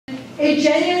It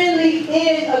genuinely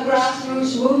is a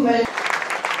grassroots movement.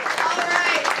 All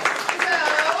right, so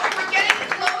we're getting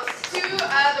close to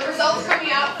the results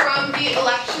coming out from the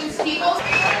elections, people.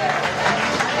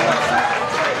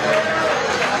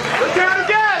 Let's hear it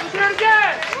again! Let's hear it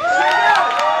again!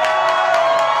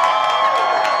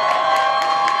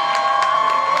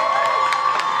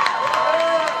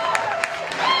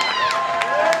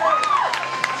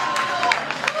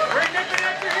 We're nipping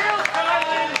at your heels,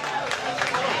 Conlon!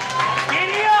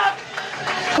 Giddy up!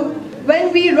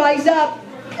 When we rise up,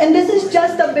 and this is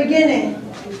just the beginning.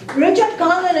 Richard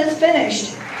Conlon is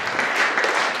finished.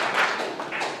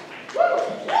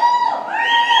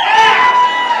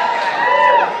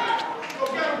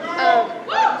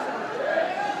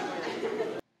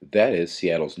 That is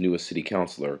Seattle's newest city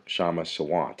councilor, Kshama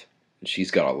Sawant, and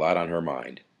she's got a lot on her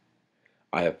mind.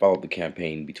 I have followed the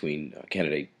campaign between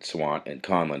candidate Sawant and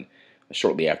Conlon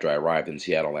shortly after I arrived in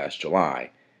Seattle last July,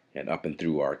 and up and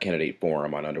through our candidate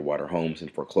forum on underwater homes and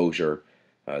foreclosure,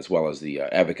 as well as the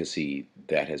advocacy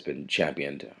that has been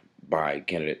championed by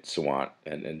candidate Sawant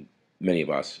and many of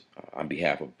us on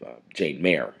behalf of Jane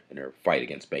Mayer in her fight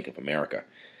against Bank of America.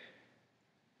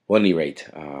 Well, at any rate,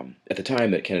 at the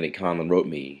time that candidate Conlon wrote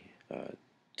me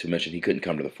to mention he couldn't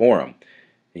come to the forum,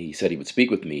 he said he would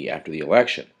speak with me after the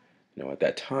election. At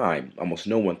that time, almost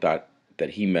no one thought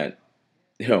that he meant,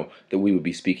 that we would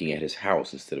be speaking at his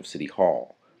house instead of City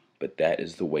Hall. But that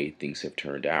is the way things have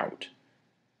turned out.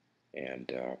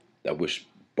 And I wish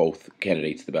both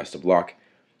candidates the best of luck,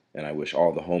 and I wish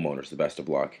all the homeowners the best of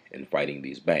luck in fighting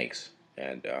these banks.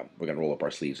 And we're going to roll up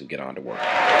our sleeves and get on to work.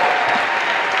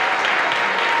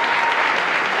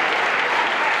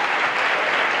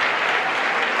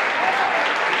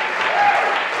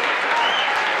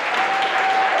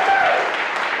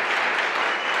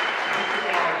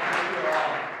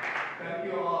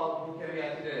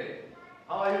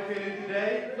 How are you feeling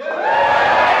today? Can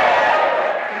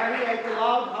I hear it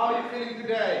loud? How are you feeling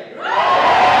today? Is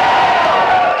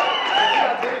it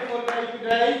a beautiful day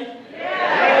today?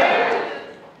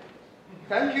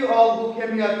 Thank you all who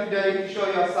came here today to show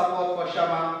your support for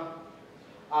Kshama.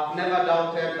 I've never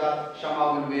doubted that Kshama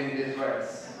will win this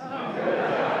race.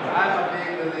 I'm a big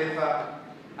believer,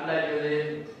 and I believe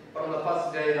from the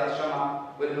first day that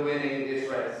Kshama will be winning this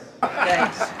race.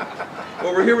 Thanks.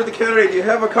 Well, we're here with the candidate. Do you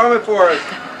have a comment for us?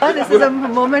 Well, this is a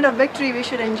moment of victory. We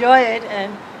should enjoy it,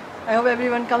 and I hope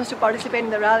everyone comes to participate in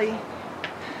the rally.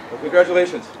 Well,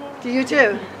 congratulations. To you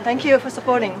too. Thank you for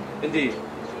supporting. Indeed.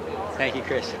 Thank you,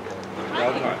 Chris.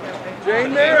 Well done.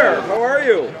 Jane Mayer, how are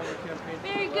you?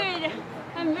 Very good.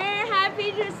 I'm very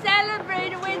happy to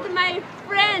celebrate with my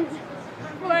friends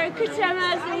for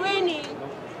Kshama's winning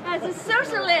as a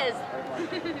socialist.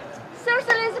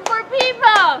 Socialism for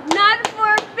people, not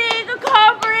for big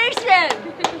corporations.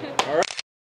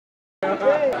 All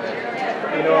right.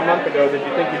 A month ago, did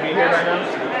you think you'd be here right now?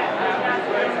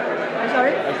 I'm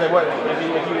sorry? I said, what?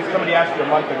 If somebody asked you a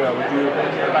month ago, would you have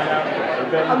been here by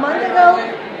now? A month ago,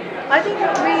 I think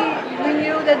we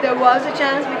knew that there was a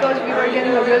chance because we were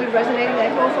getting a really resonating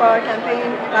echo for our campaign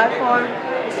platform,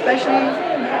 especially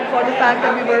for the fact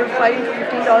that we were fighting for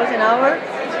 $15 an hour.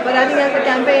 But I think as the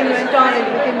campaign went on, it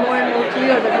became more and more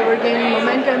clear that we were gaining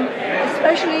momentum,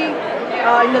 especially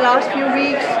in the last few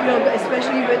weeks,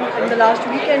 especially in the last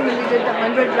weekend when we did the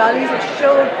 100 rallies. It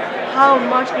showed how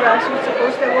much grassroots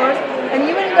support there was. And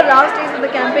even in the last days of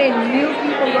the campaign, new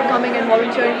people were coming and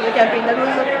volunteering for the campaign. That was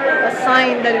a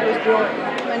sign that it was growing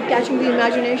and catching the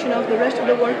imagination of the rest of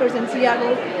the workers in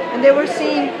Seattle. And they were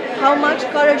seeing how much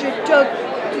courage it took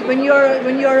when you're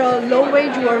a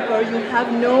low-wage worker. You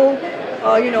have no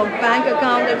bank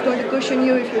account that's going to cushion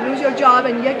you if you lose your job,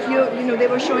 and yet they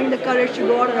were showing the courage to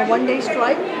go out on a one-day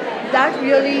strike. That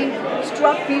really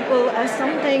struck people as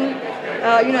something,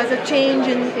 as a change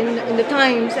in the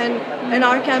times, and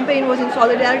our campaign was in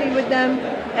solidarity with them,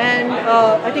 and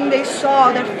I think they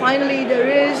saw that finally there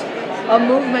is a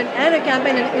movement and a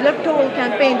campaign, an electoral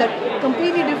campaign that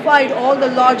completely defied all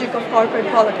the logic of corporate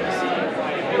politics.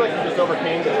 I feel like you just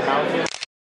overcame the challenges.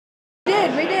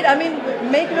 We did. I mean,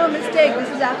 make no mistake, this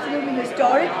is absolutely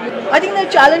historic. I think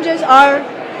the challenges are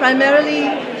primarily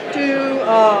to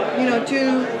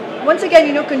once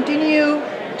again, continue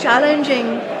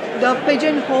challenging the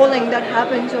pigeonholing that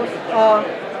happens of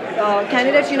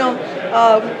candidates.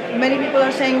 Many people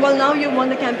are saying, well, now you won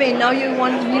the campaign, now you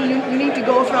need to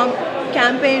go from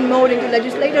campaign mode into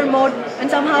legislator mode, and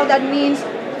somehow that means,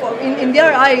 in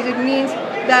their eyes, it means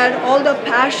that all the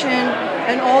passion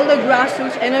and all the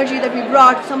grassroots energy that we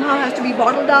brought somehow has to be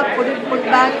bottled up, put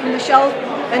back in the shelf,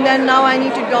 and then now I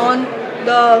need to don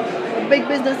the big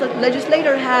business that the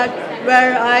legislator had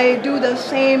where I do the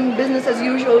same business as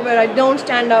usual, where I don't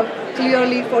stand up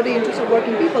clearly for the interests of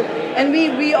working people. And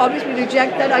we obviously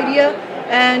reject that idea,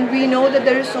 and we know that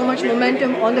there is so much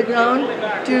momentum on the ground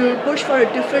to push for a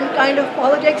different kind of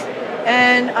politics.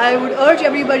 And I would urge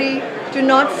everybody to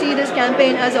not see this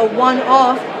campaign as a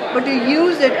one-off, but to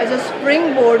use it as a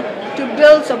springboard to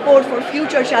build support for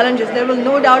future challenges. There will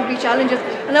no doubt be challenges.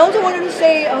 And I also wanted to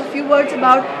say a few words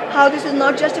about how this is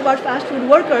not just about fast food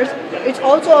workers, it's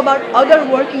also about other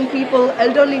working people,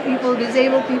 elderly people,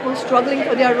 disabled people struggling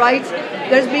for their rights.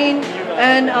 There's been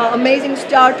an amazing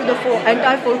start to the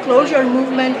anti-foreclosure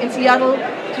movement in Seattle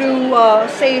through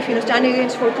SAFE, standing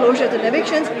against foreclosures and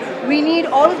evictions. We need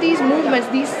all of these movements,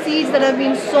 these seeds that have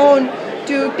been sown,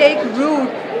 to take root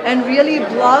and really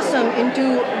blossom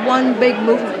into one big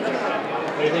movement.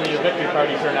 What do you think of your victory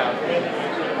party turnout?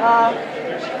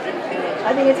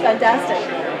 I think it's fantastic.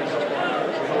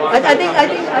 I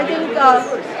think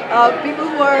people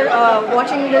who are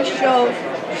watching this show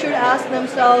should ask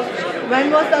themselves,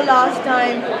 when was the last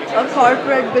time a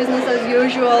corporate business as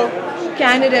usual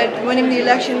candidate winning the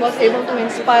election was able to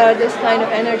inspire this kind of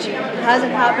energy? It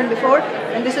hasn't happened before,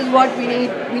 and this is what we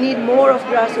need. We need more of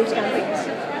grassroots campaigns.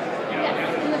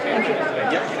 Thank you.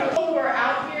 People who are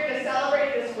out here to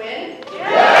celebrate this win.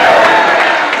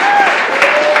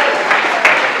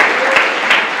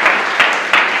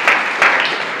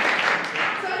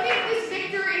 So I think this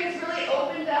victory has really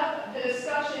opened up the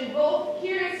discussion both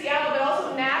here in Seattle but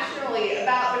also nationally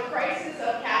about the crisis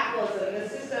of capitalism, the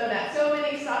system that so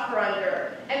many suffer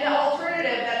under, and